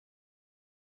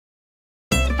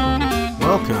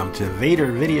welcome to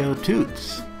Vader Video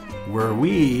Toots, where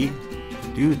we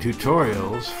do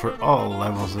tutorials for all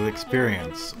levels of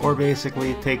experience, or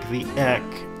basically take the eck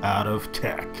out of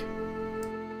tech.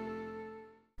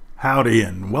 Howdy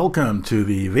and welcome to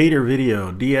the Vader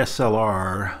Video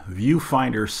DSLR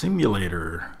Viewfinder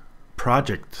Simulator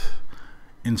project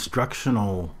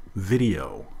instructional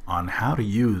video on how to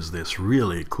use this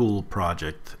really cool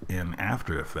project in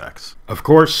After Effects. Of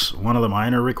course, one of the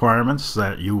minor requirements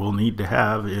that you will need to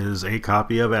have is a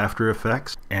copy of After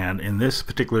Effects, and in this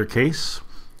particular case,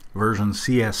 version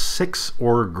CS6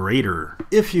 or greater.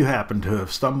 If you happen to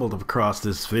have stumbled across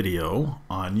this video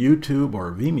on YouTube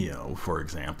or Vimeo, for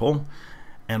example,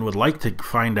 and would like to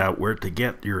find out where to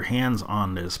get your hands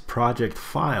on this project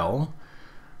file,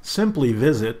 simply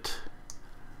visit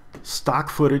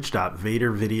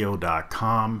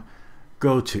stockfootage.vadervideo.com,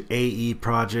 go to AE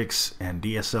Projects and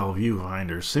DSL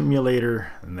Viewfinder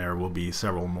Simulator, and there will be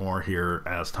several more here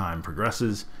as time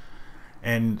progresses,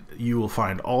 and you will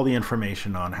find all the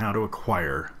information on how to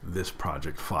acquire this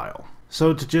project file.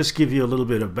 So to just give you a little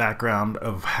bit of background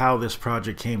of how this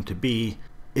project came to be,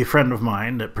 a friend of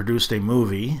mine that produced a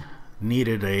movie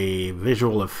needed a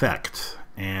visual effect,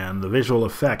 and the visual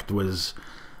effect was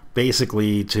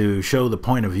basically to show the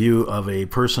point of view of a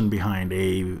person behind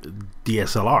a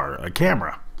DSLR, a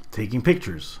camera, taking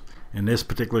pictures. In this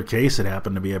particular case, it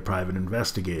happened to be a private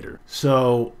investigator.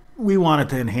 So we wanted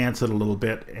to enhance it a little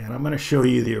bit, and I'm going to show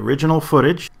you the original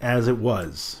footage as it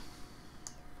was.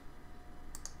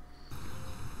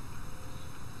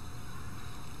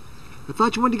 I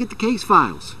thought you wanted to get the case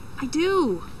files. I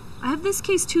do. I have this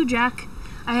case too, Jack.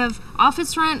 I have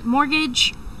office rent,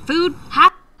 mortgage, food,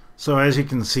 So as you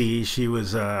can see, she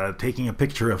was taking a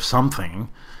picture of something,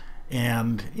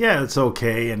 and yeah, it's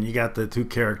okay, and you got the two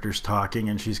characters talking,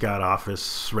 and she's got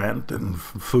office rent and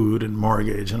food and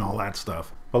mortgage and all that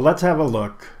stuff. But let's have a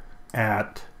look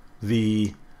at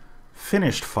the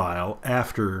finished file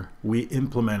after we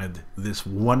implemented this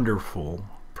wonderful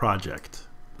project.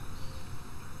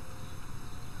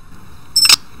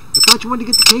 I thought you wanted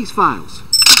to get the case files.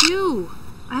 I do.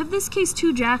 I have this case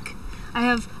too, Jack. I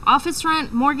have office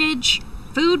rent, mortgage,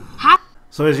 food,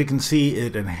 So as you can see,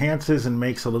 it enhances and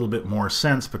makes a little bit more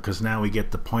sense because now we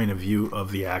get the point of view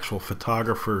of the actual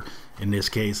photographer. In this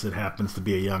case, it happens to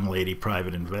be a young lady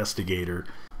private investigator.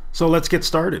 So let's get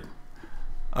started.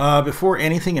 Before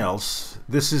anything else,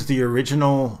 this is the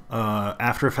original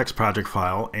After Effects project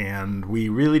file, and we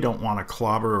really don't want to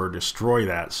clobber or destroy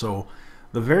that. So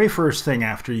the very first thing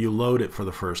after you load it for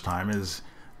the first time is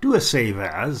do a save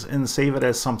as, and save it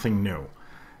as something new.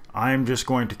 I'm just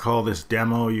going to call this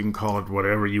demo. You can call it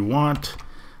whatever you want,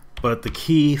 but the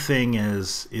key thing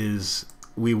is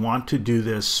we want to do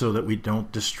this so that we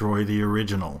don't destroy the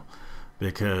original,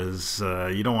 because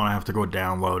you don't want to have to go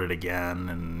download it again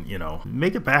and, you know,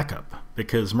 make a backup,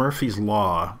 because Murphy's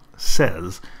Law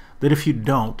says that if you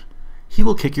don't, he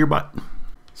will kick your butt.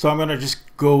 So I'm going to just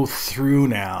go through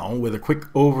now with a quick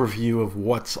overview of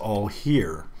what's all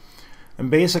here. And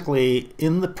basically,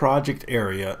 in the project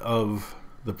area of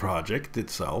the project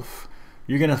itself,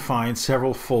 you're going to find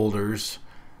several folders,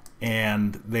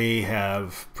 and they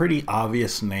have pretty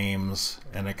obvious names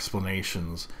and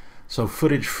explanations. So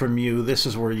footage from you, this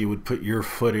is where you would put your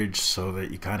footage so that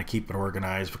you kind of keep it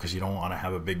organized, because you don't want to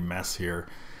have a big mess here.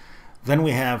 Then we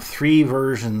have 3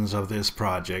 versions of this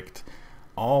project,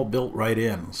 all built right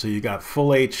in. So you got full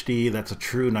HD, that's a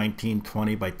true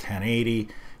 1920 by 1080.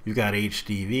 You've got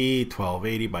HDV,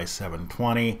 1280 by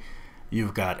 720.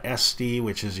 You've got SD,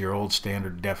 which is your old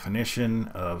standard definition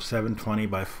of 720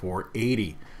 by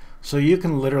 480. So you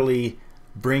can literally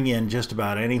bring in just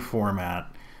about any format.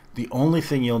 The only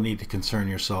thing you'll need to concern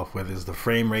yourself with is the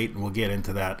frame rate, and we'll get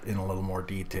into that in a little more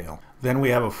detail. Then we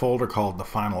have a folder called the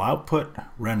final output,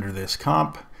 render this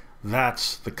comp.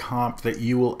 That's the comp that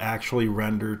you will actually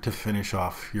render to finish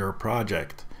off your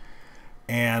project.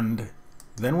 And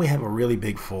then we have a really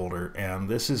big folder, and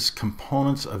this is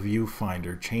components of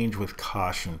Viewfinder, change with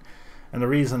caution. And the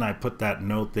reason I put that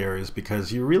note there is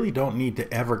because you really don't need to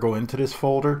ever go into this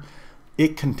folder.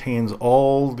 It contains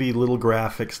all the little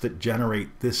graphics that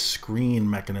generate this screen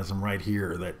mechanism right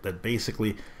here that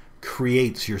basically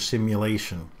creates your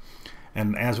simulation.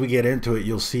 And as we get into it,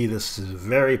 you'll see this is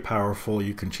very powerful.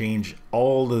 You can change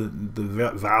all the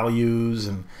values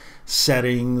and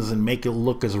settings and make it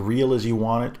look as real as you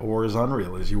want it or as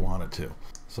unreal as you want it to.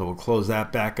 So we'll close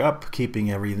that back up,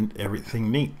 keeping everything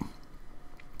neat.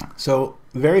 So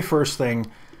very first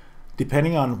thing,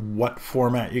 depending on what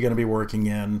format you're going to be working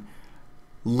in,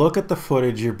 look at the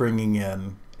footage you're bringing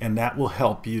in, and that will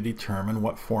help you determine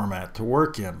what format to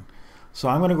work in. So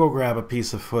I'm going to go grab a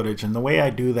piece of footage, and the way I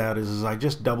do that is I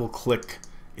just double click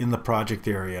in the project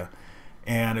area,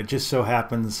 and it just so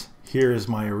happens here is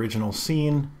my original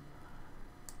scene,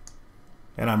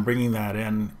 and I'm bringing that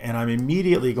in, and I'm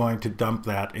immediately going to dump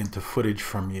that into footage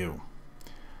from you.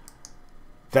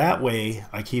 That way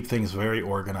I keep things very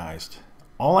organized.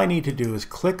 All I need to do is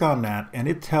click on that, and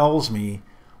it tells me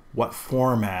what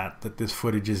format that this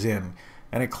footage is in,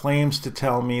 and it claims to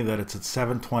tell me that it's at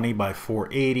 720 by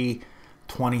 480,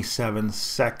 27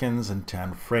 seconds and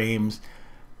 10 frames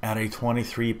at a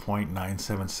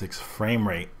 23.976 frame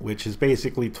rate, which is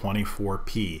basically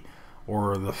 24p,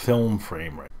 or the film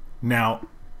frame rate. Now,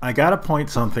 I gotta point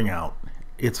something out.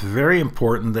 It's very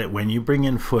important that when you bring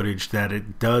in footage that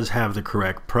it does have the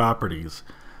correct properties,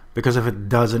 because if it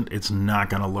doesn't, it's not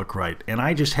gonna look right. And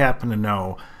I just happen to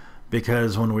know,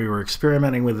 because when we were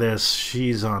experimenting with this,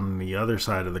 she's on the other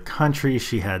side of the country.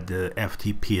 She had to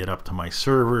FTP it up to my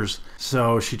servers.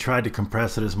 So she tried to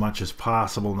compress it as much as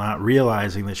possible, not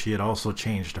realizing that she had also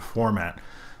changed the format.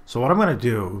 So what I'm going to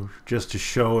do, just to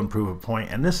show and prove a point,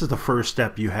 and this is the first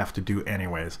step you have to do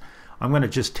anyways, I'm going to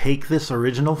just take this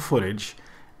original footage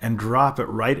and drop it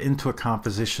right into a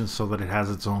composition so that it has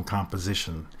its own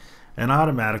composition. And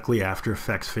automatically After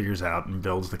Effects figures out and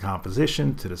builds the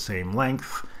composition to the same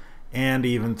length and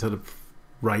even to the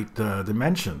right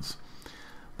dimensions.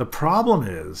 The problem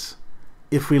is,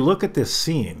 if we look at this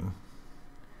scene,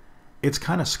 it's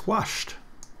kind of squashed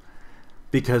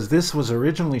because this was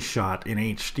originally shot in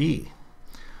HD.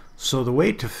 So the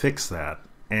way to fix that,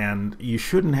 and you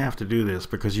shouldn't have to do this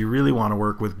because you really want to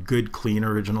work with good, clean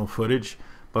original footage,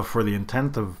 but for the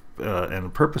intent of and the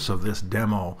purpose of this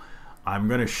demo, I'm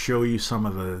going to show you some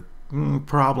of the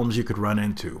problems you could run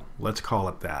into. Let's call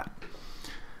it that.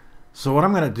 So what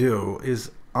I'm going to do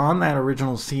is, on that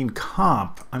original scene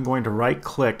comp, I'm going to right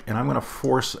click and I'm going to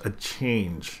force a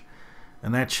change.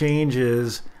 And that change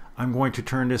is, I'm going to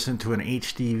turn this into an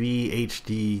HDV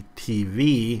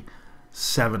HDTV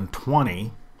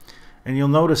 720. And you'll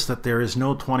notice that there is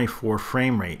no 24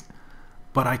 frame rate,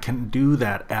 but I can do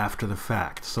that after the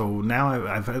fact. So now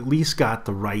I've at least got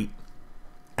the right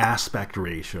aspect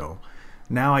ratio.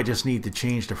 Now I just need to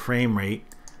change the frame rate.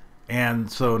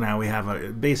 And so now we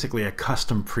have basically a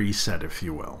custom preset, if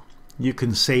you will. You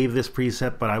can save this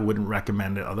preset, but I wouldn't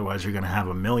recommend it. Otherwise, you're going to have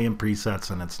a million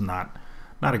presets, and it's not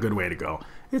a good way to go.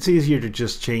 It's easier to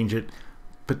just change it,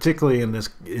 particularly in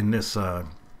this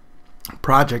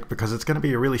project, because it's going to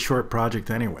be a really short project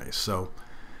anyway. So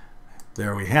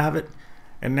there we have it.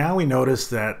 And now we notice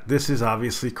that this is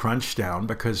obviously crunched down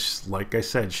because, like I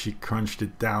said, she crunched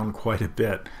it down quite a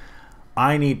bit.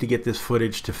 I need to get this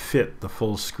footage to fit the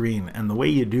full screen, and the way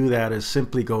you do that is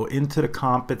simply go into the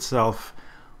comp itself,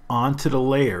 onto the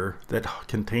layer that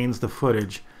contains the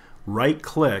footage, right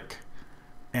click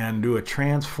and do a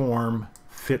transform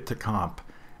fit to comp,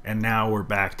 and now we're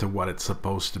back to what it's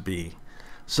supposed to be.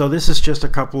 So this is just a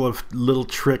couple of little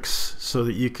tricks so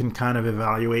that you can kind of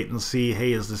evaluate and see,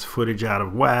 hey, is this footage out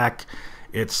of whack,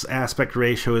 its aspect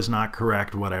ratio is not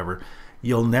correct, whatever.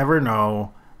 You'll never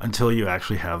know until you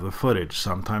actually have the footage.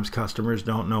 Sometimes customers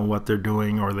don't know what they're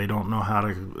doing, or they don't know how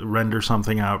to render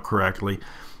something out correctly.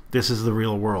 This is the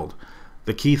real world.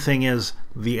 The key thing is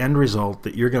the end result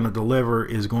that you're going to deliver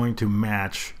is going to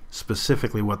match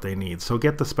specifically what they need. So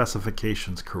get the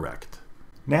specifications correct.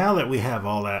 Now that we have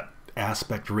all that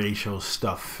aspect ratio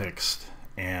stuff fixed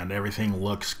and everything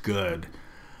looks good,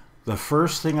 the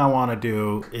first thing I want to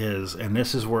do is, and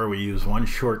this is where we use one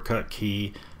shortcut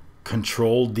key,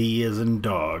 Control D as in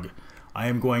dog, I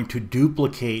am going to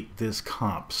duplicate this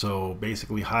comp. So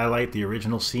basically highlight the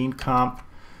original scene comp,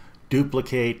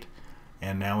 duplicate,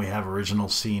 and now we have original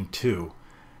scene 2.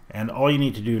 And all you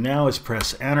need to do now is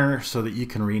press enter so that you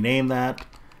can rename that,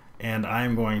 and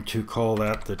I'm going to call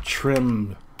that the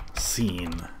trim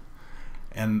scene,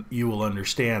 and you will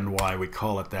understand why we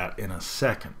call it that in a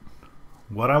second.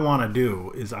 What I want to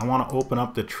do is I want to open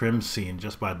up the trim scene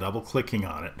just by double clicking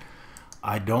on it.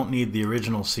 I don't need the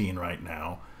original scene right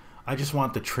now. I just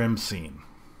want the trim scene.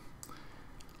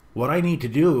 What I need to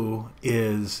do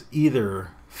is either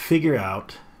figure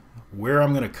out where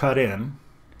I'm going to cut in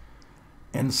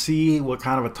and see what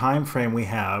kind of a time frame we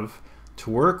have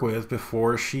to work with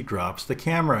before she drops the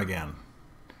camera again.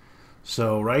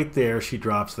 So right there she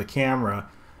drops the camera,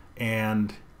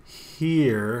 and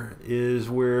here is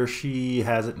where she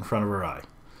has it in front of her eye.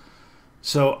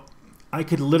 So I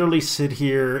could literally sit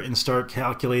here and start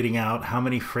calculating out how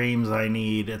many frames I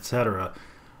need, etc.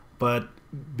 But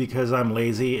because I'm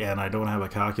lazy and I don't have a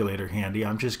calculator handy,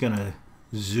 I'm just going to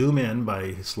zoom in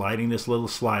by sliding this little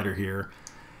slider here.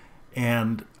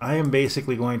 And I am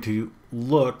basically going to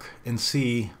look and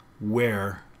see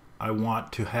where I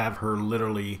want to have her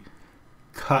literally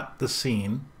cut the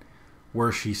scene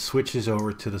where she switches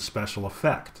over to the special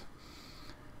effect.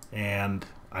 And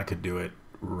I could do it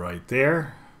right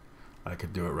there. I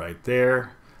could do it right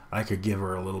there. I could give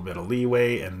her a little bit of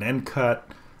leeway and then cut.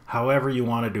 However you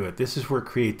want to do it. This is where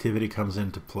creativity comes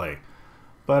into play.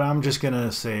 But I'm just going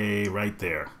to say right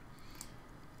there.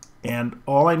 And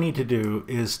all I need to do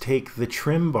is take the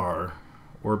trim bar,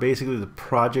 or basically the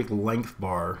project length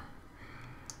bar,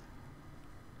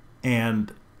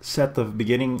 and set the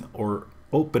beginning or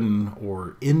open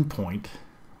or in point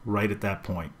right at that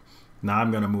point. Now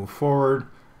I'm going to move forward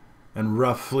and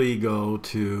roughly go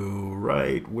to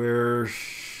right where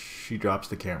she drops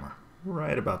the camera.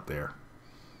 Right about there.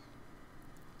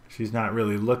 She's not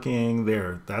really looking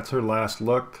there. That's her last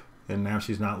look, and now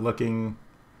she's not looking.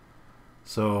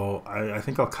 So I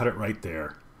think I'll cut it right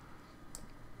there.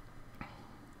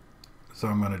 So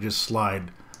I'm going to just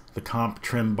slide the comp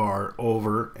trim bar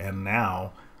over, and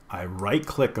now I right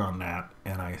click on that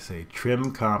and I say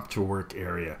trim comp to work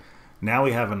area. Now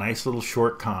we have a nice little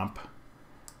short comp,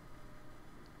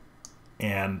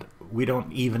 and we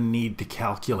don't even need to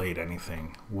calculate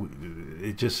anything.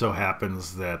 It just so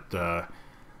happens that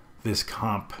this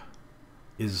comp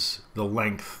is the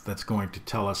length that's going to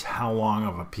tell us how long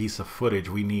of a piece of footage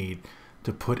we need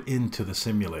to put into the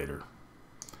simulator.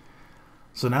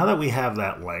 So now that we have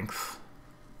that length,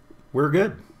 we're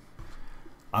good.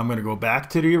 I'm going to go back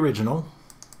to the original,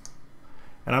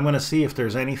 and I'm going to see if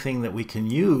there's anything that we can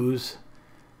use.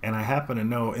 And I happen to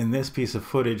know in this piece of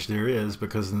footage there is,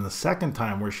 because in the second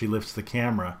time where she lifts the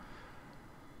camera,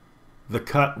 the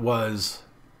cut was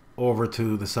over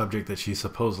to the subject that she's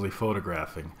supposedly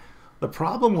photographing. The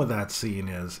problem with that scene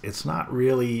is it's not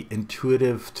really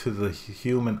intuitive to the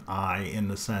human eye in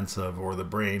the sense of, or the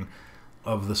brain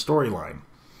of the storyline.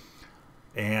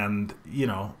 And, you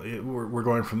know, we're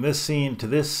going from this scene to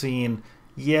this scene.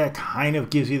 Yeah, it kind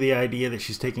of gives you the idea that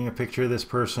she's taking a picture of this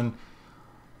person,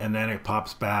 and then it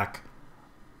pops back.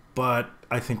 But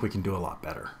I think we can do a lot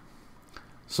better.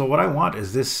 So what I want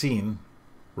is this scene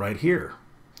right here.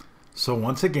 So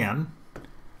once again,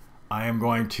 I am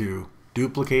going to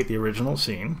duplicate the original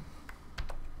scene,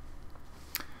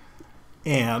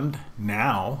 and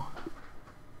now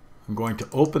I'm going to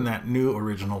open that new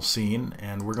original scene,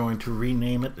 and we're going to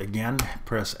rename it again.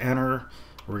 Press enter.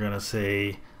 We're going to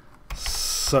say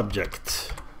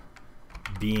subject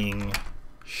being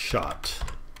shot.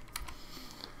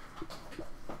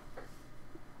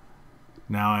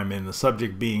 Now I'm in the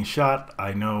subject being shot.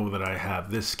 I know that I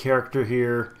have this character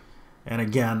here. And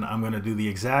again, I'm going to do the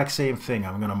exact same thing.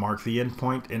 I'm going to mark the in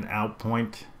point and out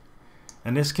point.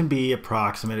 And this can be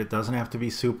approximate. It doesn't have to be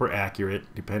super accurate,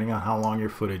 depending on how long your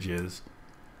footage is.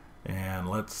 And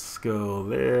let's go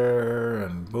there,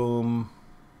 and boom.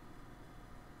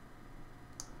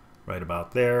 Right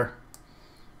about there.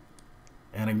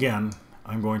 And again,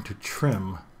 I'm going to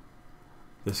trim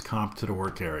this comp to the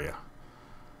work area.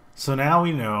 So now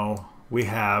we know we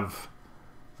have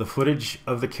the footage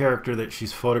of the character that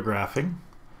she's photographing,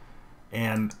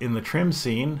 and in the trim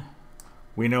scene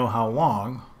we know how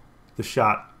long the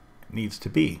shot needs to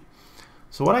be.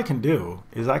 So what I can do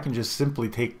is I can just simply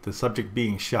take the subject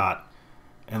being shot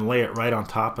and lay it right on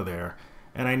top of there,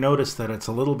 and I notice that it's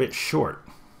a little bit short.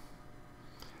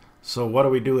 So what do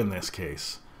we do in this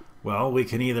case? Well, we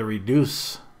can either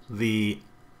reduce the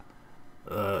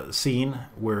scene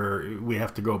where we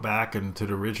have to go back into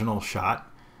the original shot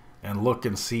and look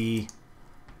and see,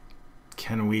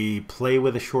 can we play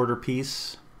with a shorter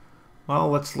piece? Well,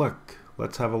 let's look.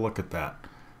 Let's have a look at that.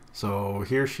 So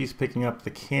here she's picking up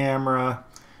the camera,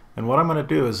 and what I'm going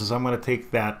to do is I'm going to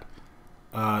take that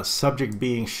subject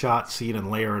being shot scene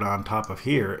and layer it on top of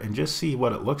here and just see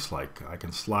what it looks like. I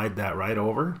can slide that right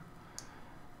over.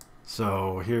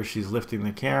 So here she's lifting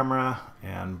the camera,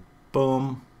 and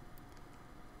boom.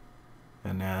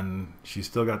 And then she's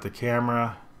still got the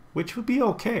camera, which would be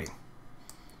okay.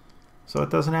 So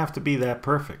it doesn't have to be that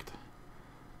perfect.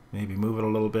 Maybe move it a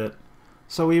little bit.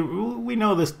 So we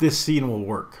know this scene will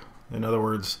work. In other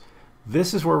words,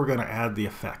 this is where we're going to add the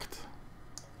effect.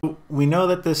 We know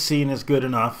that this scene is good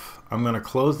enough. I'm going to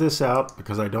close this out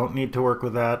because I don't need to work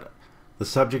with that. The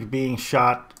subject being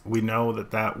shot, we know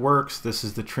that that works. This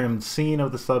is the trimmed scene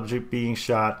of the subject being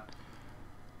shot,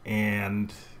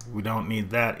 and we don't need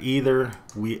that either.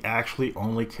 We actually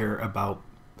only care about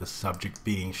the subject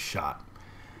being shot.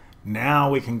 Now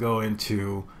we can go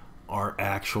into our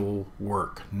actual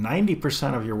work.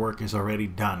 90% of your work is already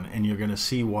done, and you're going to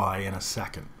see why in a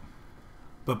second.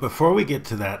 But before we get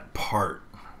to that part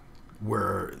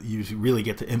where you really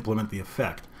get to implement the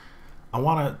effect, I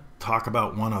want to talk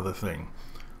about one other thing.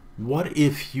 What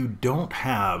if you don't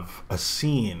have a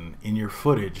scene in your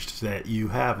footage that you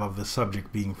have of the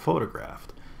subject being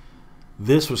photographed?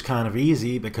 This was kind of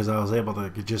easy because I was able to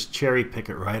just cherry pick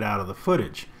it right out of the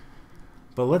footage.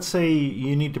 But let's say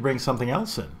you need to bring something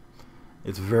else in.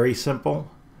 It's very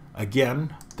simple.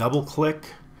 Again, double click,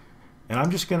 and I'm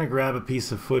just going to grab a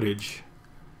piece of footage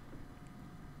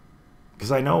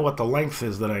because I know what the length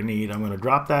is that I need. I'm going to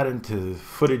drop that into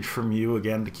footage from you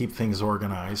again to keep things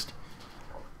organized.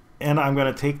 And I'm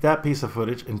going to take that piece of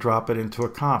footage and drop it into a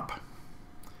comp.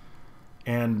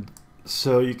 And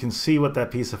so you can see what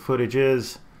that piece of footage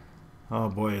is. Oh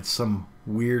boy, it's some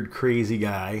weird, crazy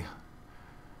guy.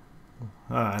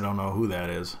 I don't know who that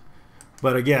is.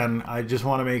 But again, I just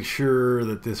want to make sure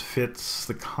that this fits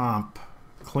the comp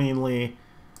cleanly,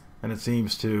 and it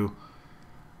seems to.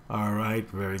 All right,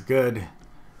 very good.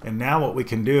 And now what we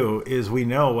can do is we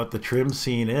know what the trim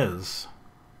scene is,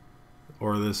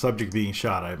 or the subject being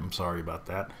shot. I'm sorry about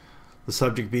that. The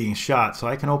subject being shot. So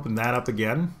I can open that up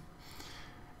again.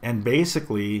 And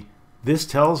basically, this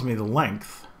tells me the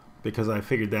length because I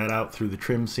figured that out through the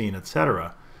trim scene,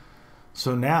 etc.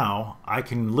 So now I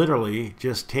can literally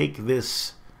just take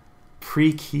this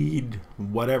pre-keyed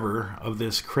whatever of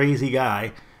this crazy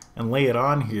guy and lay it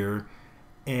on here,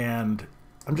 and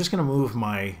I'm just going to move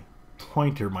my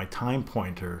pointer, my time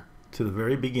pointer, to the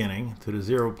very beginning, to the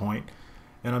 0 point,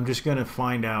 and I'm just going to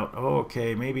find out, oh,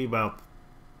 okay, maybe right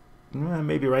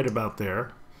about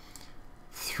there,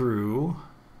 through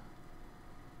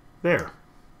there.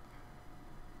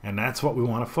 And that's what we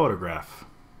want to photograph.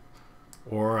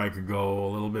 Or I could go a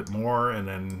little bit more and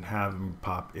then have him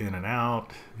pop in and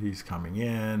out. He's coming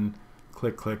in,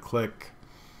 click, click, click.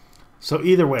 So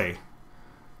either way,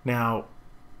 now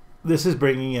this is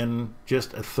bringing in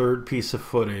just a third piece of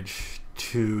footage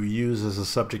to use as a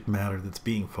subject matter that's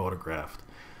being photographed.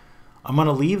 I'm going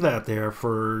to leave that there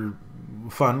for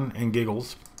fun and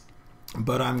giggles,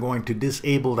 but I'm going to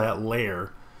disable that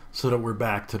layer so that we're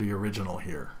back to the original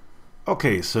here.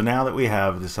 Okay, so now that we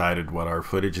have decided what our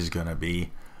footage is going to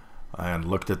be and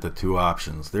looked at the two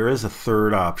options, there is a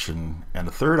third option, and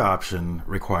the third option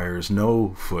requires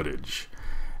no footage.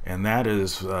 And that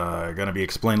is going to be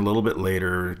explained a little bit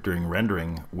later during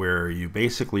rendering, where you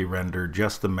basically render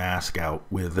just the mask out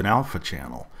with an alpha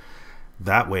channel.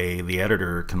 That way the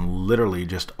editor can literally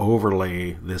just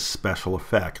overlay this special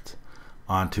effect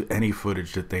onto any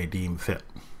footage that they deem fit.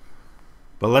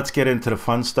 But let's get into the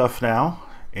fun stuff now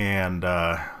and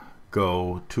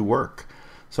go to work.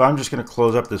 So I'm just going to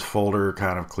close up this folder,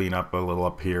 kind of clean up a little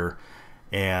up here,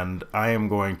 and I am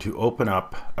going to open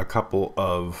up a couple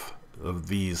of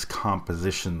these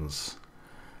compositions.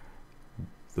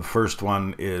 The first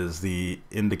one is the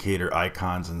indicator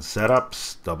icons and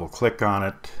setups. Double click on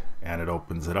it and it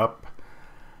opens it up.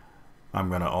 I'm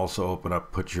going to also open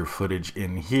up put your footage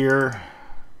in here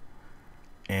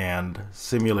and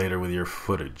simulator with your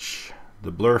footage.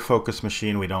 The blur focus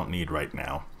machine we don't need right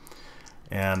now,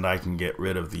 and I can get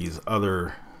rid of these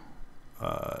other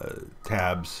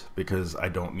tabs because I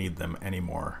don't need them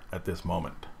anymore at this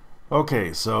moment.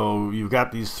 Okay, so you've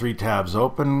got these three tabs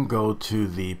open. Go to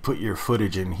the put your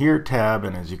footage in here tab,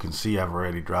 and as you can see, I've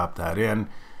already dropped that in.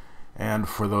 And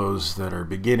for those that are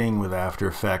beginning with After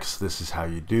Effects, this is how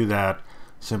you do that.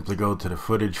 Simply go to the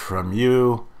footage from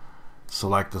you,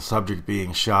 select the subject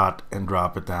being shot, and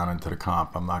drop it down into the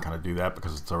comp. I'm not going to do that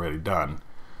because it's already done.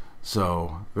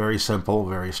 So very simple,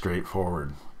 very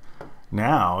straightforward.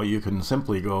 Now you can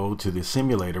simply go to the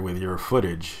simulator with your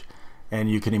footage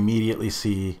and you can immediately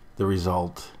see the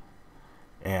result,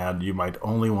 and you might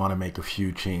only want to make a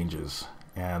few changes.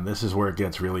 And this is where it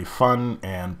gets really fun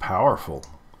and powerful.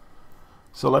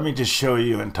 So let me just show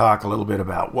you and talk a little bit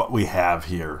about what we have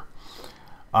here.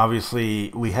 Obviously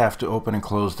we have to open and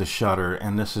close the shutter,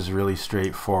 and this is really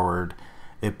straightforward.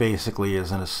 It basically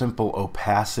is in a simple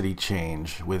opacity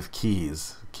change with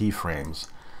keyframes.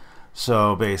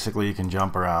 So basically you can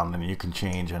jump around and you can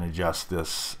change and adjust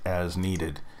this as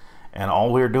needed. And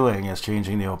all we're doing is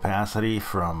changing the opacity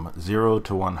from 0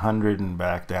 to 100 and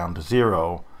back down to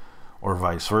 0, or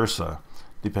vice versa,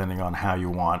 depending on how you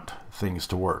want things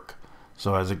to work.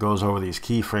 So as it goes over these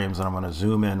keyframes, and I'm going to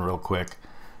zoom in real quick,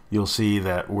 you'll see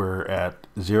that we're at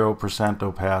 0%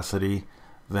 opacity,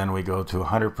 then we go to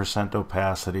 100%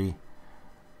 opacity,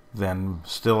 then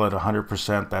still at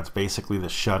 100%, that's basically the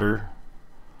shutter,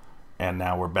 and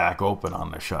now we're back open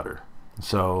on the shutter.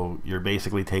 So you're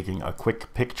basically taking a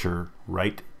quick picture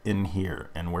right in here,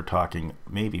 and we're talking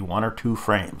maybe 1 or 2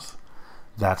 frames.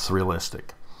 That's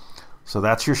realistic. So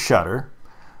that's your shutter.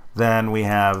 Then we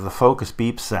have the focus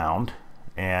beep sound,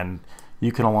 and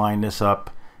you can align this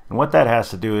up And what that has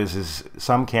to do is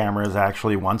some cameras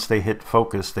actually, once they hit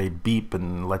focus, they beep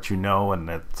and let you know and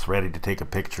it's ready to take a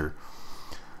picture.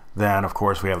 Then of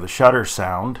course we have the shutter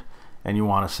sound, and you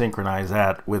want to synchronize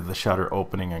that with the shutter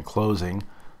opening and closing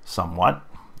somewhat.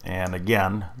 And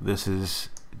again, this is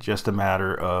just a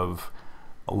matter of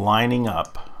lining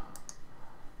up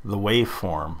the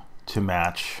waveform to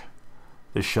match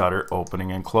the shutter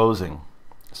opening and closing.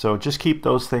 So just keep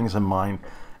those things in mind.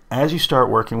 As you start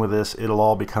working with this, it'll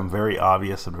all become very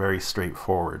obvious and very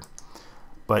straightforward.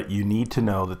 But you need to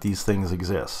know that these things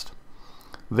exist.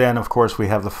 Then of course we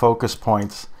have the focus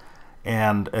points,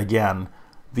 and again,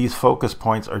 these focus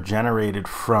points are generated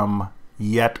from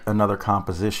yet another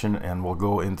composition, and we'll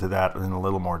go into that in a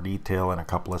little more detail in a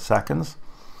couple of seconds.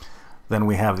 Then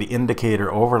we have the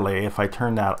indicator overlay. If I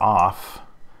turn that off,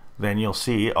 then you'll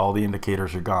see all the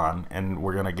indicators are gone, and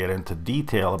we're going to get into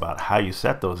detail about how you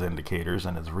set those indicators,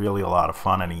 and it's really a lot of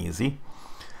fun and easy.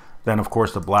 Then of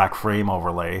course the black frame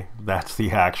overlay, that's the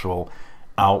actual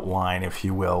outline, if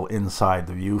you will, inside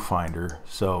the viewfinder,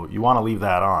 so you want to leave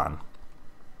that on.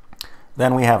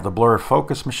 Then we have the blur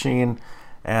focus machine,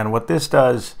 and what this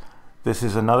does, this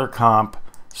is another comp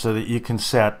so that you can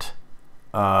set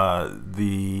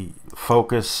the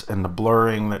focus and the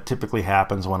blurring that typically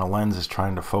happens when a lens is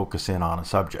trying to focus in on a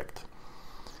subject.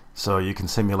 So you can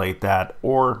simulate that,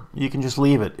 or you can just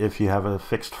leave it. If you have a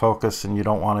fixed focus and you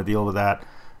don't want to deal with that,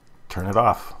 turn it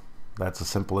off. That's as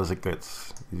simple as it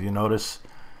gets. If you notice,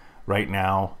 right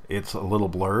now it's a little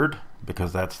blurred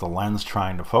because that's the lens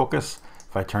trying to focus.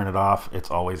 If I turn it off, it's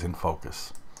always in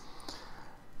focus.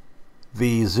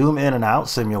 The zoom in and out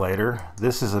simulator,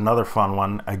 this is another fun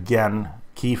one. Again,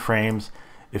 keyframes.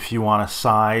 If you want to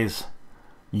size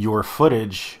your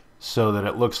footage so that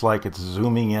it looks like it's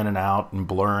zooming in and out and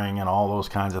blurring and all those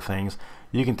kinds of things,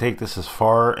 you can take this as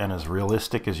far and as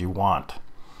realistic as you want.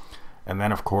 And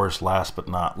then of course, last but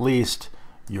not least,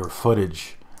 your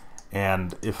footage.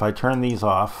 And if I turn these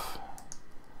off,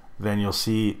 then you'll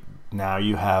see now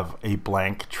you have a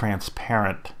blank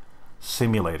transparent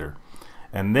simulator.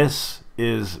 And this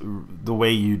is the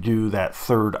way you do that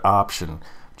third option.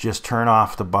 Just turn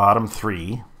off the bottom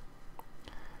three,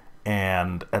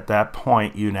 and at that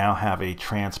point you now have a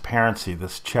transparency.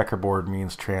 This checkerboard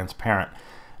means transparent,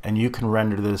 and you can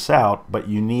render this out, but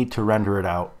you need to render it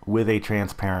out with a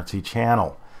transparency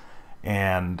channel.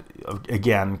 And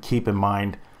again, keep in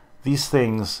mind, these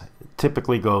things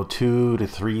typically go 2 to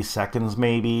 3 seconds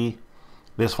maybe.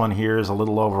 This one here is a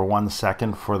little over 1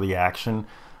 second for the action,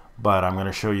 but I'm going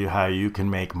to show you how you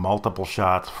can make multiple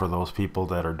shots for those people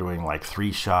that are doing like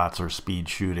 3 shots or speed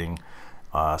shooting,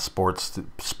 sports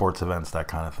events, that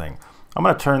kind of thing. I'm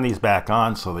going to turn these back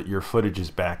on so that your footage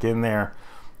is back in there,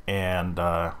 and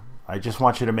I just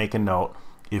want you to make a note.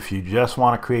 If you just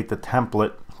want to create the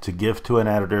template to give to an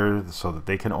editor so that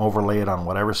they can overlay it on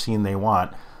whatever scene they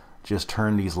want, just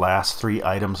turn these last 3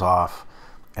 items off,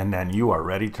 and then you are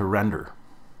ready to render.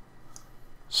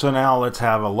 So now let's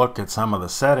have a look at some of the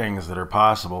settings that are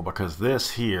possible, because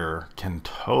this here can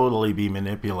totally be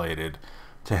manipulated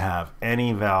to have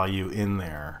any value in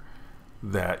there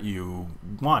that you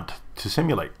want to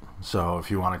simulate. So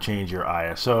if you want to change your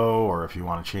ISO, or if you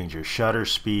want to change your shutter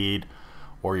speed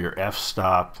or your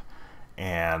f-stop,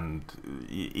 and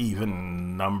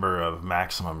even number of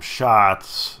maximum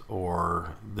shots,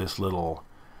 or this little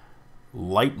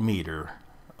light meter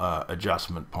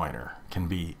adjustment pointer, can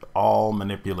be all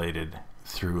manipulated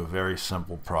through a very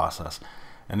simple process.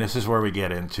 And this is where we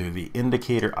get into the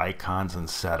indicator icons and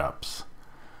setups.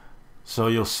 So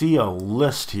you'll see a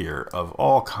list here of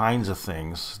all kinds of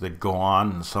things that go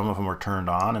on, and some of them are turned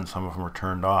on and some of them are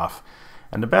turned off.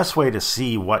 And the best way to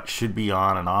see what should be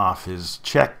on and off is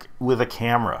check with a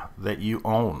camera that you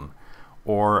own,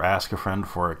 or ask a friend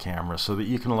for a camera so that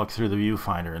you can look through the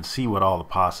viewfinder and see what all the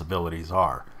possibilities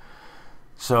are.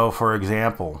 So for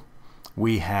example,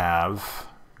 we have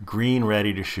green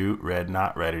ready to shoot, red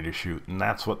not ready to shoot, and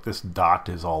that's what this dot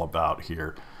is all about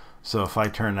here. So if I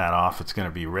turn that off, it's going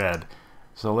to be red.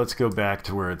 So let's go back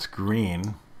to where it's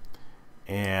green,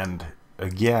 and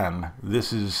again,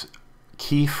 this is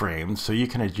keyframed, so you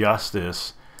can adjust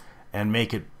this and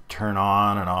make it turn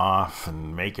on and off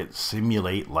and make it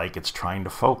simulate like it's trying to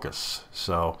focus.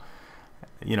 So,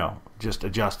 you know, just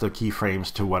adjust the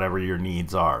keyframes to whatever your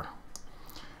needs are.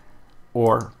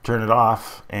 Or turn it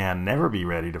off and never be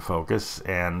ready to focus,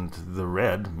 and the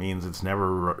red means it's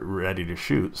never ready to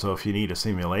shoot. So if you need a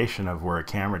simulation of where a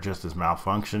camera just is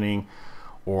malfunctioning,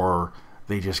 or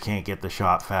they just can't get the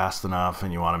shot fast enough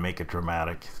and you want to make it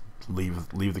dramatic, leave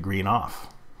the green off.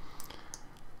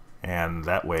 And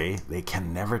that way they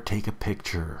can never take a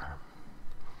picture.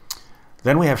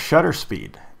 Then we have shutter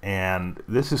speed, And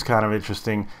this is kind of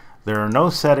interesting. There are no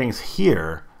settings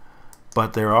here,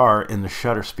 but there are in the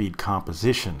shutter speed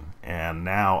composition. And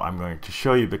now I'm going to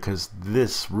show you, because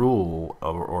this rule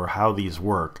or how these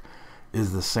work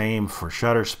is the same for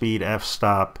shutter speed,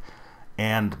 f-stop,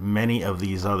 and many of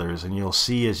these others. And you'll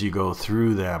see as you go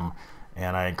through them,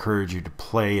 and I encourage you to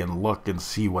play and look and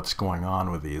see what's going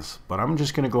on with these. But I'm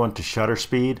just going to go into shutter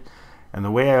speed, and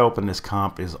the way I open this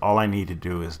comp is all I need to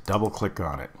do is double click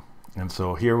on it. And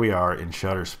so here we are in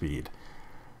shutter speed,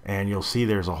 and you'll see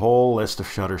there's a whole list of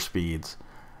shutter speeds,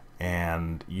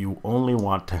 and you only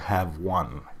want to have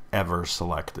one ever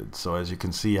selected. So as you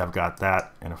can see, I've got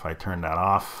that, and if I turn that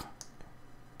off,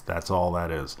 that's all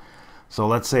that is. So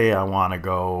let's say I want to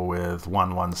go with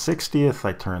 1/160th,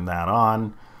 I turn that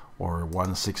on, or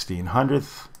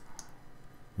 1/1600th.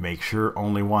 Make sure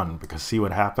only one, because see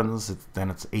what happens, then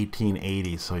it's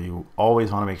 1880. So you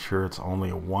always want to make sure it's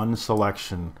only one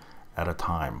selection at a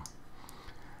time.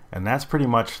 And that's pretty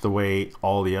much the way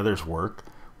all the others work.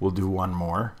 We'll do one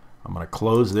more. I'm going to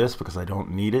close this because I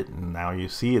don't need it, and now you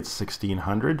see it's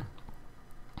 1600.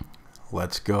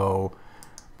 Let's go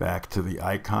back to the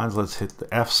icons. Let's hit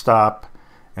the f-stop,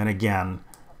 and again,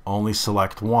 only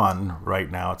select one. Right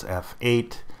now it's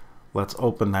F8. Let's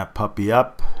open that puppy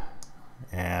up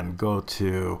and go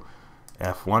to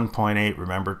f1.8.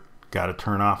 Remember, got to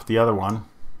turn off the other one,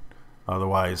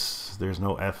 otherwise there's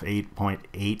no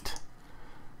f8.8.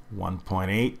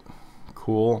 1.8.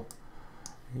 Cool.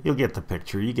 You'll get the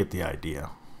picture, you get the idea.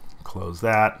 Close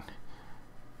that,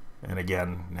 and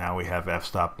again, now we have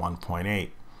f-stop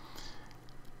 1.8.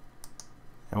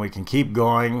 And we can keep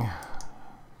going,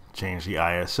 change the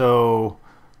ISO,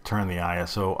 turn the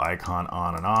ISO icon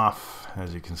on and off.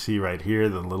 As you can see right here,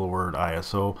 the little word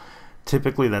ISO,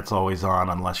 typically that's always on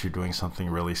unless you're doing something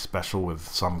really special with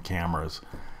some cameras.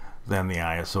 Then the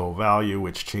ISO value,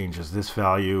 which changes this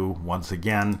value. Once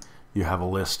again, you have a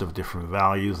list of different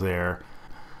values there.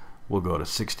 We'll go to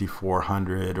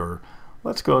 6400, or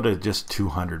let's go to just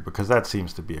 200, because that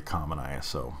seems to be a common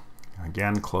ISO.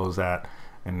 Again, close that,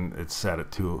 and it's set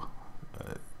at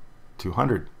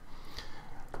 200.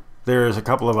 There's a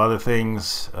couple of other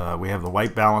things. We have the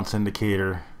white balance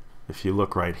indicator. If you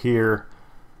look right here,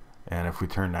 and if we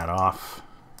turn that off,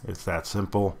 it's that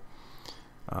simple.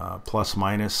 Plus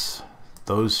minus,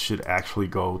 those should actually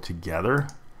go together.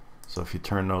 So if you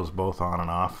turn those both on and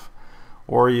off,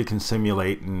 or you can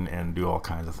simulate and do all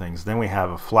kinds of things. Then we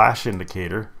have a flash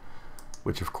indicator,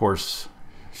 which of course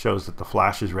shows that the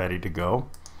flash is ready to go.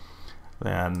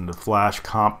 Then the flash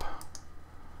comp,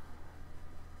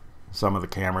 some of the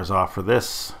cameras offer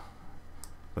this.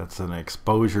 That's an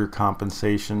exposure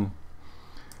compensation.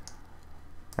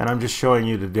 And I'm just showing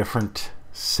you the different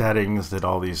settings that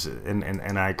all these, and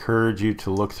I encourage you to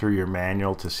look through your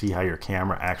manual to see how your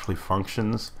camera actually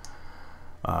functions.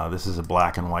 This is a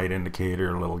black and white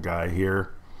indicator, little guy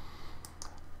here.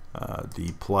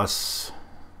 D plus,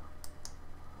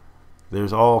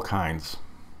 there's all kinds.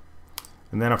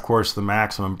 And then of course the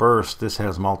maximum burst, this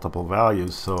has multiple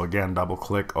values, so again, double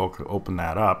click, open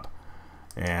that up,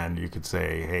 and you could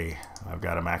say, hey, I've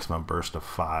got a maximum burst of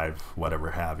 5,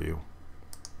 whatever have you.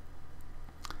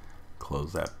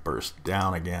 Close that burst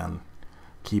down again,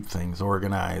 keep things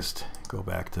organized, go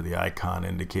back to the icon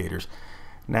indicators.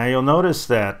 Now you'll notice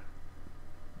that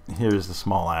here's the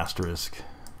small asterisk.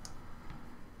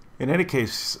 In any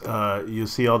case, you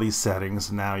see all these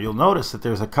settings. Now you'll notice that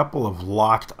there's a couple of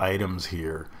locked items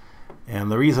here, and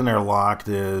the reason they're locked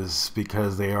is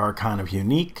because they are kind of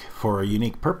unique for a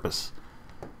unique purpose.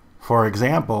 For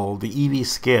example, the EV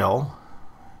scale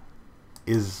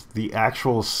is the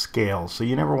actual scale, so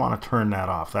you never want to turn that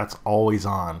off. That's always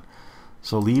on,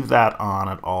 so leave that on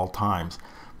at all times.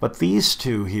 But these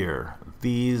two here,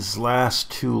 these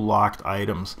last two locked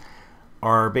items,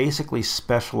 are basically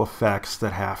special effects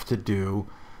that have to do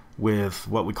with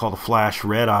what we call the flash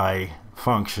red eye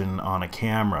function on a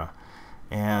camera.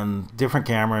 And different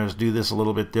cameras do this a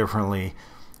little bit differently,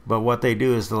 but what they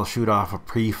do is they'll shoot off a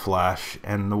pre-flash,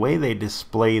 and the way they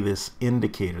display this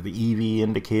indicator, the EV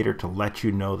indicator, to let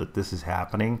you know that this is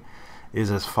happening is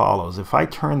as follows. If I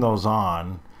turn those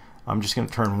on, I'm just going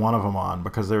to turn one of them on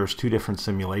because there's two different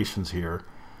simulations here.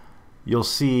 You'll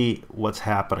see what's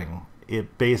happening.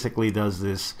 It basically does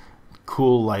this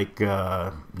cool like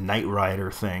Knight Rider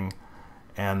thing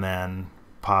and then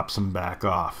pops them back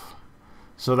off.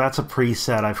 So that's a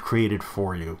preset I've created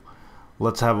for you.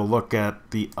 Let's have a look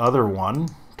at the other one.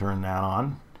 Turn that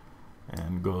on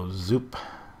and go zoop.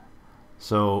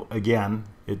 So again,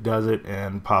 it does it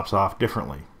and pops off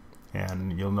differently.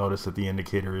 And you'll notice that the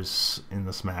indicator is in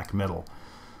the smack middle.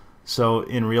 So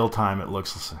in real time it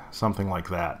looks something like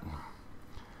that.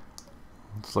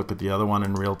 Let's look at the other one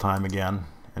in real time again,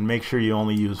 and make sure you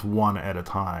only use one at a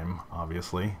time,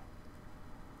 obviously.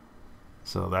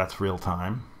 So that's real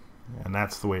time, and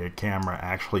that's the way a camera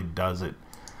actually does it.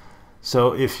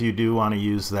 So if you do want to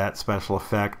use that special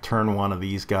effect, turn one of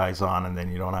these guys on, and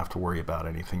then you don't have to worry about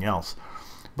anything else.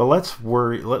 But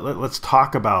let's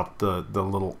talk about the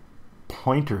little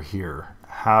pointer here.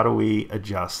 How do we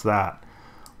adjust that?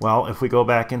 Well, if we go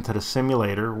back into the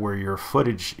simulator where your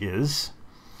footage is,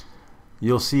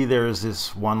 you'll see there's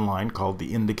this one line called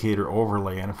the indicator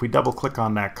overlay, and if we double click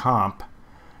on that comp,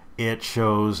 it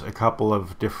shows a couple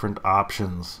of different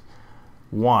options.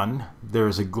 One,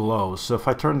 there's a glow. So if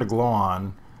I turn the glow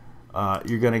on,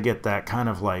 you're going to get that kind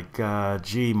of like,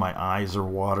 gee, my eyes are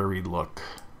watery look.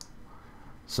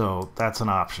 So that's an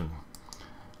option.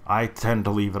 I tend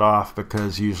to leave it off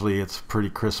because usually it's pretty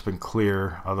crisp and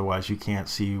clear, otherwise you can't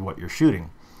see what you're shooting.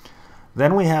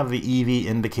 Then we have the EV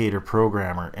indicator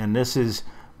programmer, and this is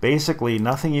basically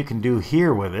nothing you can do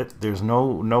here with it. There's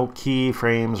no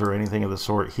keyframes or anything of the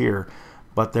sort here,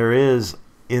 but there is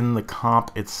in the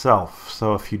comp itself.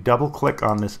 So if you double click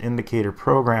on this indicator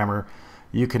programmer,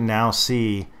 you can now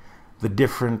see the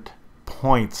different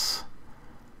points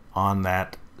on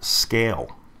that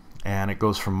scale, and it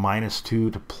goes from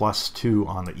 -2 to +2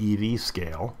 on the EV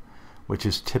scale, which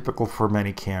is typical for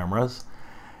many cameras.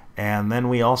 And then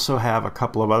we also have a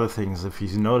couple of other things. If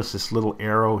you notice this little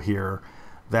arrow here,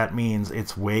 that means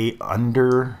it's way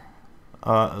under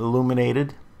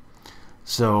illuminated.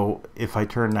 So if I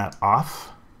turn that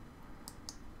off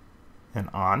and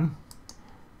on,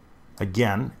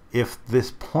 again, if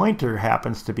this pointer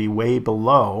happens to be way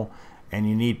below and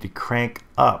you need to crank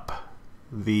up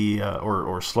the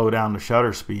or slow down the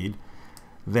shutter speed,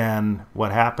 then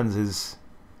what happens is,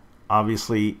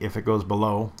 obviously if it goes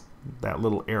below, that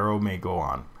little arrow may go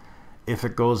on. If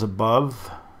it goes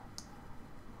above,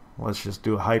 let's just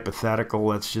do a hypothetical,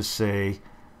 let's just say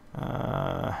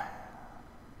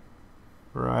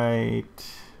right,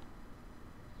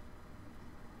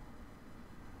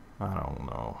 I don't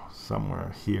know,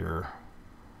 somewhere here.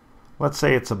 Let's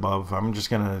say it's above. I'm just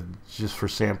gonna, just for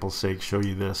sample's sake, show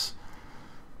you this.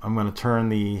 I'm going to turn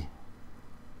the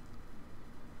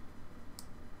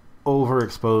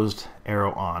overexposed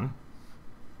arrow on,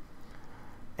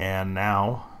 and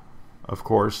now of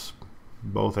course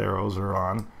both arrows are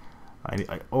on.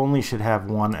 I only should have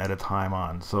one at a time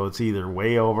on, so it's either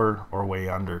way over or way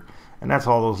under, and that's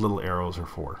all those little arrows are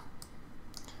for.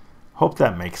 Hope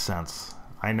that makes sense.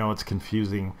 I know it's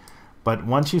confusing, but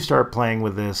once you start playing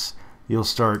with this, you'll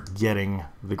start getting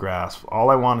the grasp. All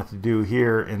I wanted to do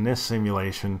here in this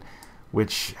simulation,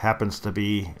 which happens to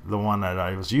be the one that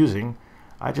I was using,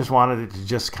 I just wanted it to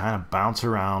just kind of bounce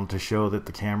around to show that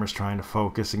the camera's trying to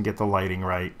focus and get the lighting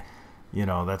right. You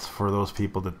know, that's for those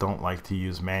people that don't like to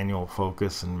use manual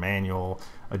focus and manual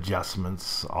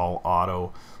adjustments, all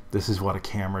auto. This is what a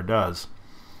camera does.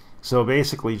 So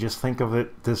basically, just think of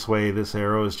it this way. This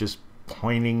arrow is just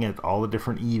pointing at all the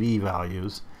different EV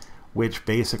values, which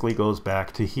basically goes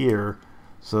back to here,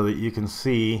 so that you can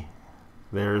see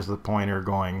there's the pointer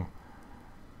going,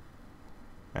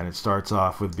 and it starts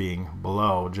off with being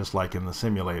below, just like in the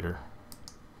simulator.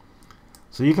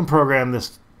 So you can program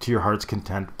this to your heart's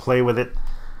content, play with it.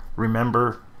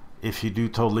 Remember, if you do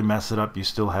totally mess it up, you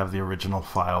still have the original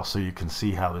file, so you can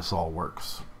see how this all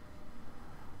works.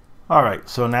 Alright,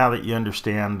 so now that you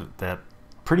understand that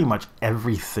pretty much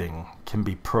everything can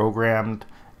be programmed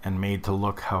and made to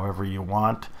look however you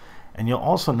want, and you'll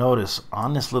also notice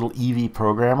on this little EV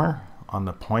programmer on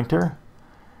the pointer,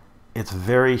 it's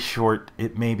very short.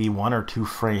 It may be 1 or 2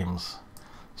 frames.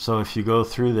 So if you go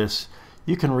through this,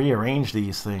 you can rearrange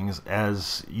these things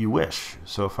as you wish.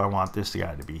 So if I want this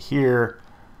guy to be here,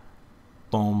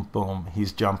 boom, boom,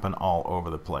 he's jumping all over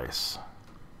the place.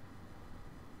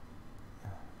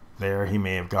 There, he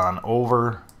may have gone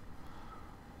over.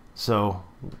 So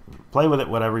play with it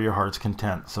whatever your heart's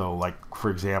content. So like, for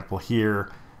example,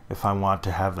 here, if I want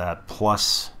to have that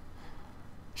plus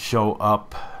show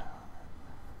up,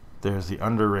 there's the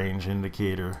under range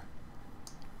indicator,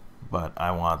 but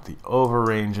I want the over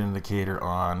range indicator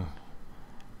on,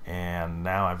 and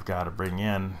now I've got to bring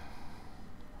in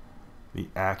the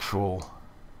actual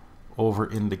over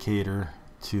indicator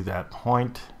to that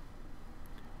point.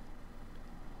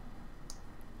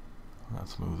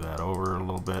 Let's move that over a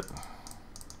little bit.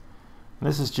 And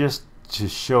this is just to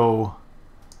show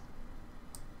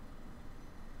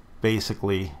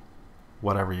basically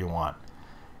whatever you want.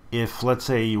 If, let's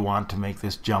say, you want to make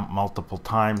this jump multiple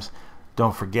times,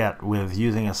 don't forget, with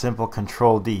using a simple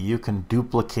Control D, you can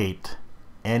duplicate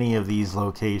any of these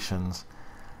locations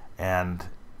and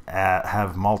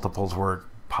have multiples where it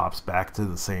pops back to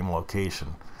the same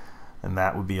location. And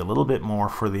that would be a little bit more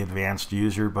for the advanced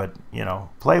user, but you know,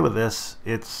 play with this.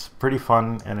 It's pretty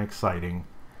fun and exciting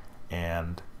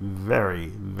and very,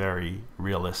 very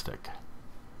realistic.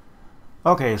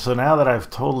 Okay, so now that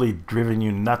I've totally driven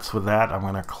you nuts with that, I'm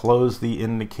going to close the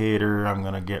indicator. I'm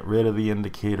going to get rid of the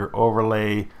indicator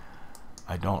overlay.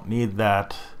 I don't need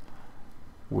that.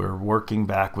 We're working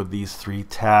back with these 3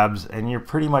 tabs, and you're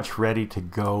pretty much ready to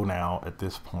go now at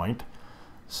this point.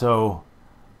 So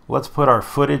let's put our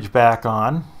footage back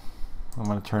on. I'm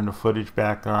going to turn the footage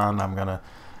back on. I'm going to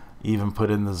even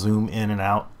put in the zoom in and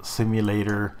out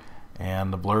simulator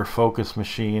and the blur focus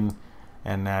machine,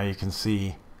 and now you can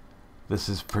see this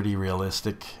is pretty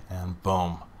realistic, and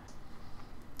boom.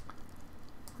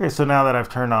 Okay, so now that I've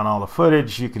turned on all the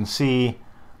footage, you can see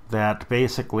that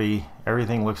basically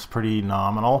everything looks pretty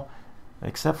nominal,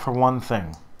 except for one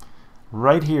thing.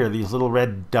 Right here, these little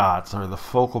red dots are the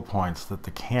focal points that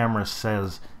the camera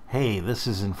says, hey, this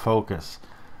is in focus.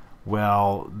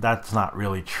 Well, that's not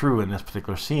really true in this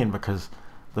particular scene, because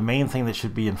the main thing that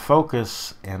should be in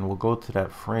focus, and we'll go to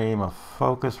that frame of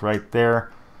focus right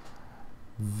there,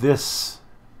 this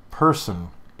person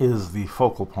is the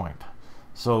focal point.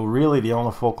 So really the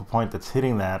only focal point that's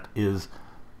hitting that is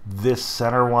this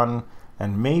center one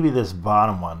and maybe this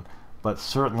bottom one, but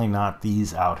certainly not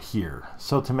these out here.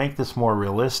 So to make this more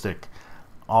realistic,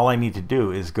 all I need to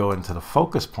do is go into the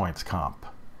focus points comp,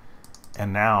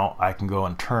 and now I can go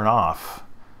and turn off,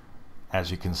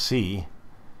 as you can see,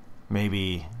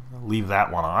 maybe leave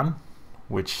that one on,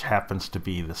 which happens to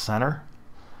be the center,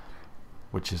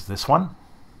 which is this one.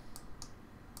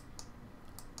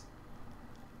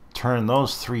 Turn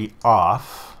those 3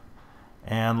 off,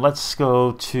 and let's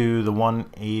go to the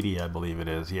 180, I believe it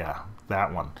is. Yeah,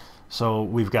 that one. So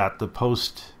we've got the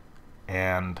post,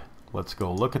 and let's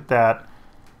go look at that.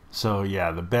 So yeah,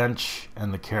 the bench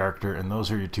and the character, and those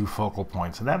are your 2 focal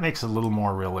points, and that makes it a little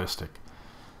more realistic.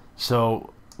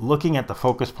 So looking at the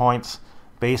focus points,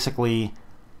 basically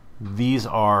these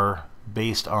are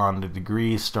based on the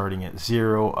degrees starting at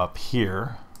 0 up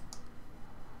here,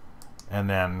 and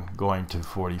then going to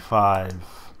 45,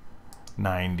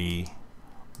 90,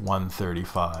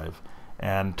 135,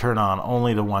 and turn on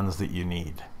only the ones that you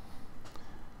need.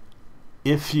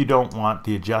 If you don't want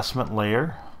the adjustment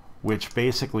layer, which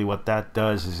basically what that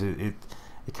does is it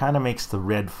kind of makes the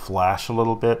red flash a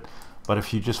little bit, but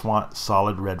if you just want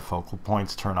solid red focal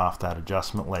points, turn off that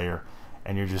adjustment layer,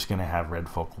 and you're just going to have red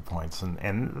focal points,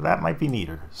 and that might be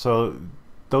neater. So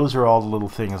those are all the little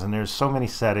things, and there's so many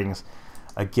settings.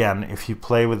 Again, if you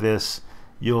play with this,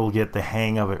 you'll get the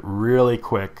hang of it really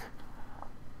quick.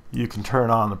 You can turn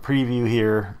on the preview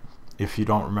here if you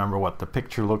don't remember what the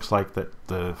picture looks like that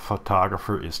the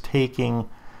photographer is taking.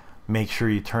 Make sure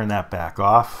you turn that back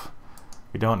off.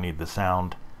 We don't need the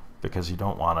sound because you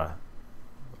don't want to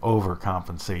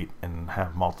overcompensate and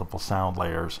have multiple sound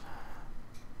layers.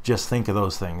 Just think of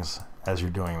those things as you're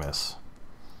doing this.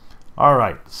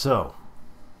 Alright, so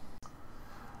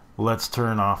let's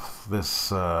turn off this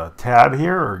tab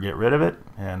here, or get rid of it,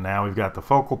 and now we've got the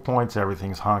focal points,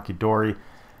 everything's honky-dory,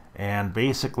 and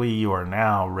basically you are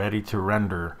now ready to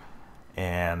render,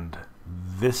 and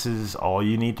this is all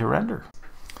you need to render.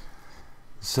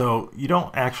 So you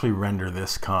don't actually render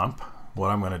this comp. What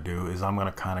I'm going to do is I'm going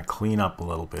to kind of clean up a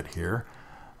little bit here.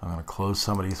 I'm going to close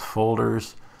some of these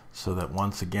folders so that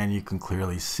once again you can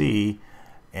clearly see,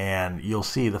 and you'll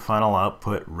see the final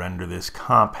output render this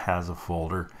comp has a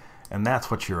folder, and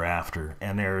that's what you're after.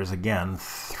 And there's again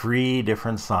 3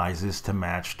 different sizes to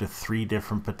match to 3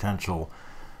 different potential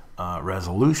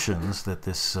resolutions that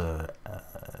this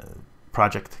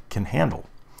project can handle.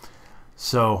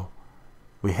 So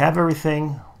we have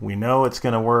everything, we know it's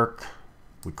going to work,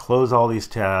 we close all these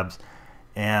tabs,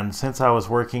 and since I was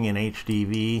working in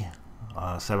HDV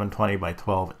 720 by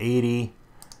 1280,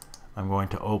 I'm going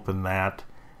to open that,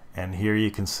 and here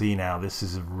you can see now this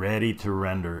is ready to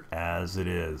render as it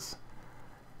is.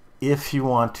 If you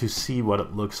want to see what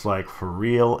it looks like for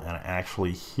real and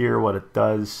actually hear what it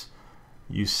does,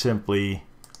 you simply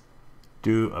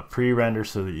do a pre-render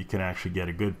so that you can actually get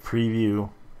a good preview,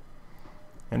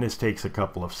 and this takes a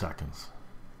couple of seconds.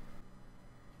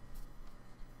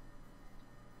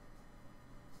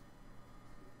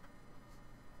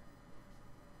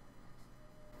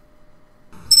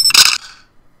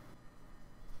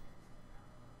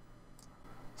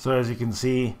 So as you can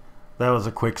see, that was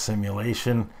a quick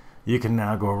simulation. You can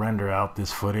now go render out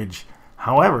this footage.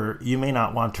 However, you may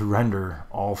not want to render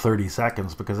all 30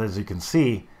 seconds because as you can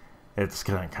see, it's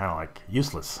kind of like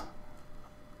useless.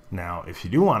 Now, if you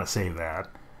do want to save that,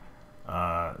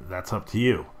 that's up to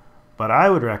you. But I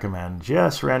would recommend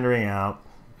just rendering out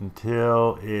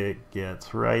until it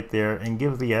gets right there, and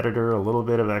give the editor a little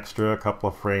bit of extra, a couple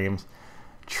of frames.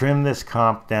 Trim this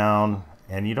comp down,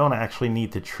 and you don't actually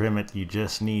need to trim it, you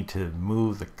just need to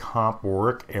move the comp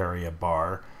work area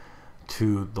bar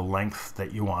to the length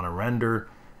that you want to render,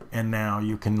 and now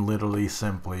you can literally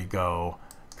simply go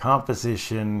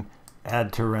composition,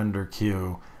 add to render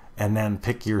queue, and then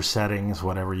pick your settings,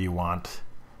 whatever you want.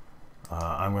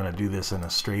 I'm going to do this in a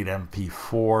straight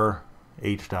MP4,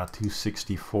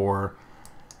 H.264,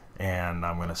 and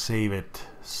I'm going to save it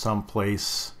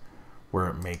someplace where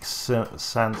it makes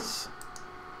sense.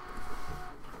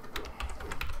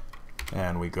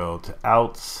 And we go to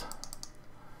outs,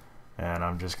 and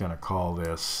I'm just going to call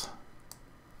this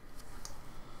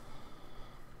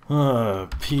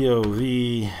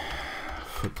POV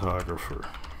photographer.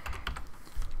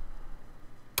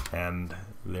 And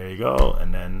there you go,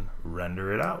 and then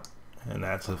render it out, and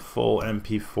that's a full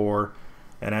MP4.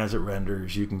 And as it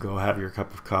renders, you can go have your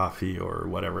cup of coffee or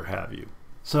whatever have you.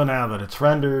 So now that it's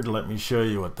rendered, let me show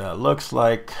you what that looks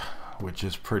like, which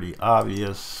is pretty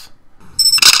obvious.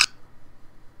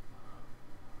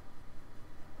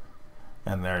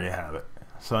 And there you have it.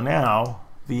 So now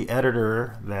the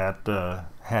editor that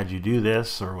had you do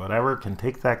this or whatever can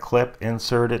take that clip,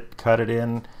 insert it, cut it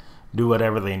in, do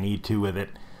whatever they need to with it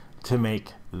to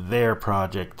make their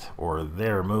project or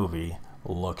their movie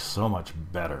look so much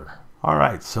better.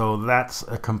 Alright, so that's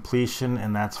a completion,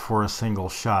 and that's for a single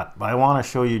shot. But I want to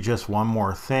show you just one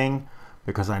more thing,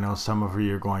 because I know some of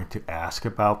you are going to ask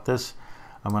about this.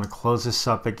 I'm going to close this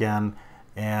up again,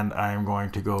 and I'm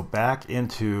going to go back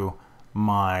into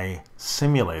my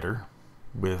simulator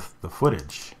with the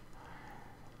footage.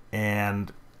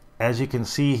 And as you can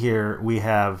see here, we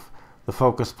have the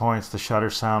focus points, the shutter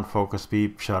sound, focus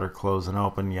beep, shutter close and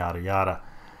open, yada yada.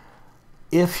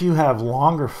 If you have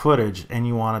longer footage and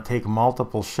you want to take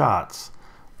multiple shots,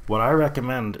 what I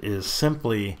recommend is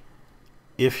simply,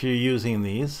 if you're using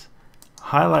these,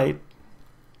 highlight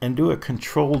and do a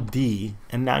Control D,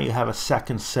 and now you have a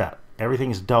second set.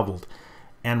 Everything's doubled.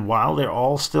 And while they're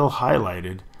all still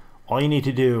highlighted, all you need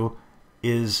to do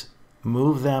is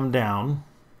move them down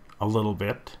a little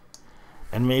bit,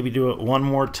 and maybe do it one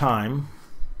more time.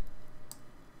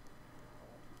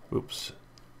 Oops.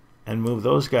 And move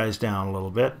those guys down a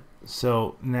little bit.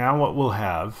 So now what we'll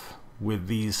have with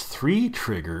these 3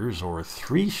 triggers or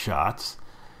 3 shots,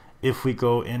 if we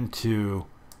go into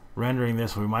rendering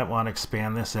this, we might want to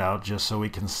expand this out just so we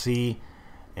can see.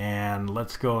 And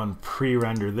let's go and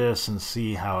pre-render this and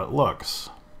see how it looks,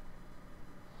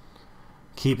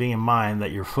 keeping in mind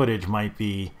that your footage might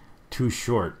be too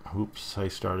short. Oops, I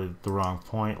started at the wrong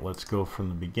point. Let's go from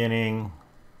the beginning.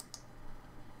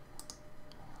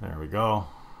 There we go.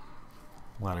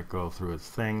 Let it go through its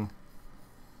thing.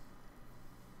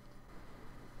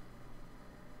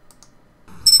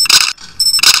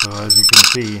 So as you can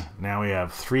see, now we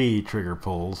have 3 trigger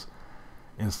pulls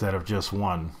instead of just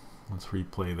 1. Let's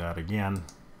replay that again,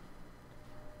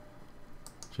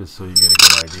 just so you get a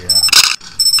good idea.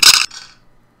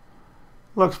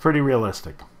 Looks pretty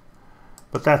realistic.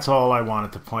 But that's all I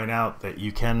wanted to point out, that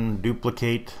you can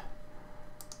duplicate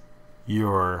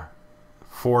your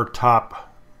 4 top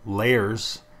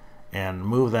layers and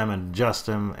move them and adjust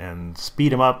them and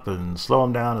speed them up and slow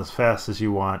them down as fast as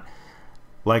you want.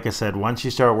 Like I said, once you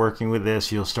start working with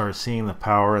this, you'll start seeing the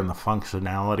power and the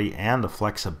functionality and the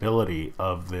flexibility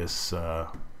of this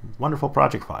wonderful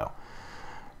project file.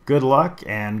 Good luck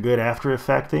and good After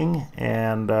Effecting,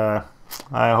 and I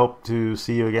hope to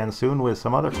see you again soon with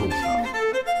some other cool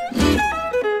stuff.